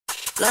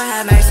Lord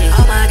have mercy,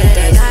 oh my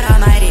goodness, God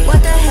almighty.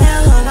 What the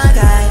hell, oh my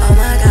God, oh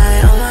my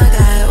God, oh my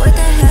God. What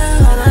the hell,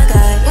 oh my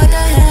God, what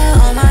the hell,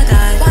 oh my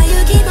God. Why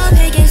you keep on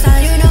picking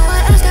sides? You know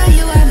what else, girl,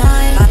 you are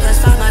mine. 5 plus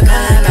 5, my God,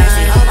 Lord have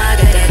mercy, oh my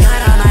goodness, God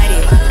almighty.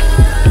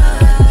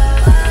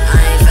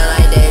 I ain't feel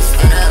like this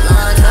in a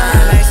long time. Lord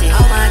have mercy,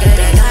 oh my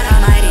goodness, God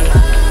almighty.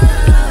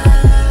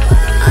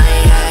 I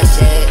ain't had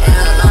shit in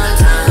a long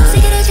time.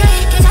 Sick of the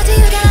train, can't talk to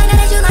you, girl, now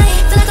that you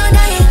lying. Feel like I'm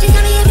dying, just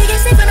tell me if you get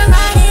sick when I'm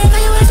riding.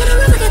 Put your watch on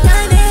the roof like a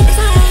diamond. It's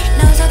alright,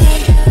 no it's okay.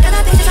 Girl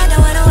got pictures I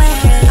don't wanna wear.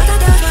 I thought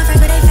there was one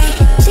first but they fake.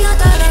 She gon'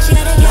 throw that, she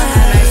gotta get. Lord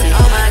have mercy,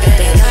 oh my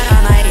goodness, God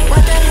almighty.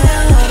 What the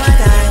hell, oh my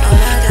God, oh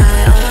my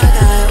God, oh my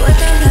God. What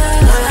the hell,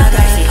 Lord have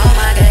mercy, oh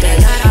my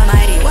goodness, God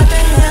almighty. What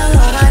the hell,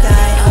 oh my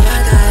God, oh my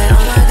God,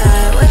 oh my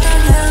God. What the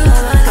hell,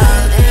 oh my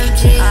God.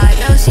 OMG, I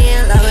know she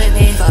in love with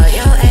me. For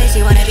your age,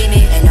 she wanna be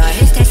me. And all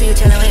his texts, you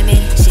chillin' with me.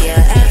 She a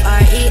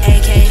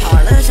FREAK, oh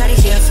little shawty,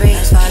 she a freak.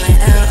 Let's fall in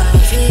LOVE,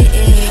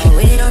 oh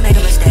we don't make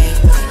a mistake.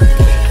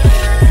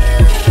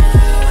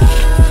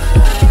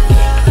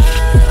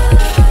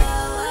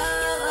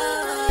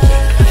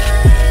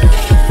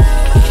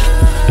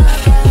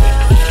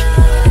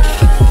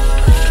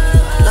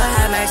 Lord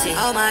have mercy,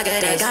 oh my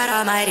goodness, God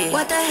almighty.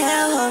 What the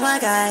hell, oh my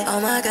God, oh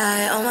my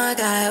God, oh my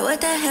God.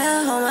 What the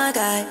hell, oh my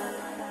God.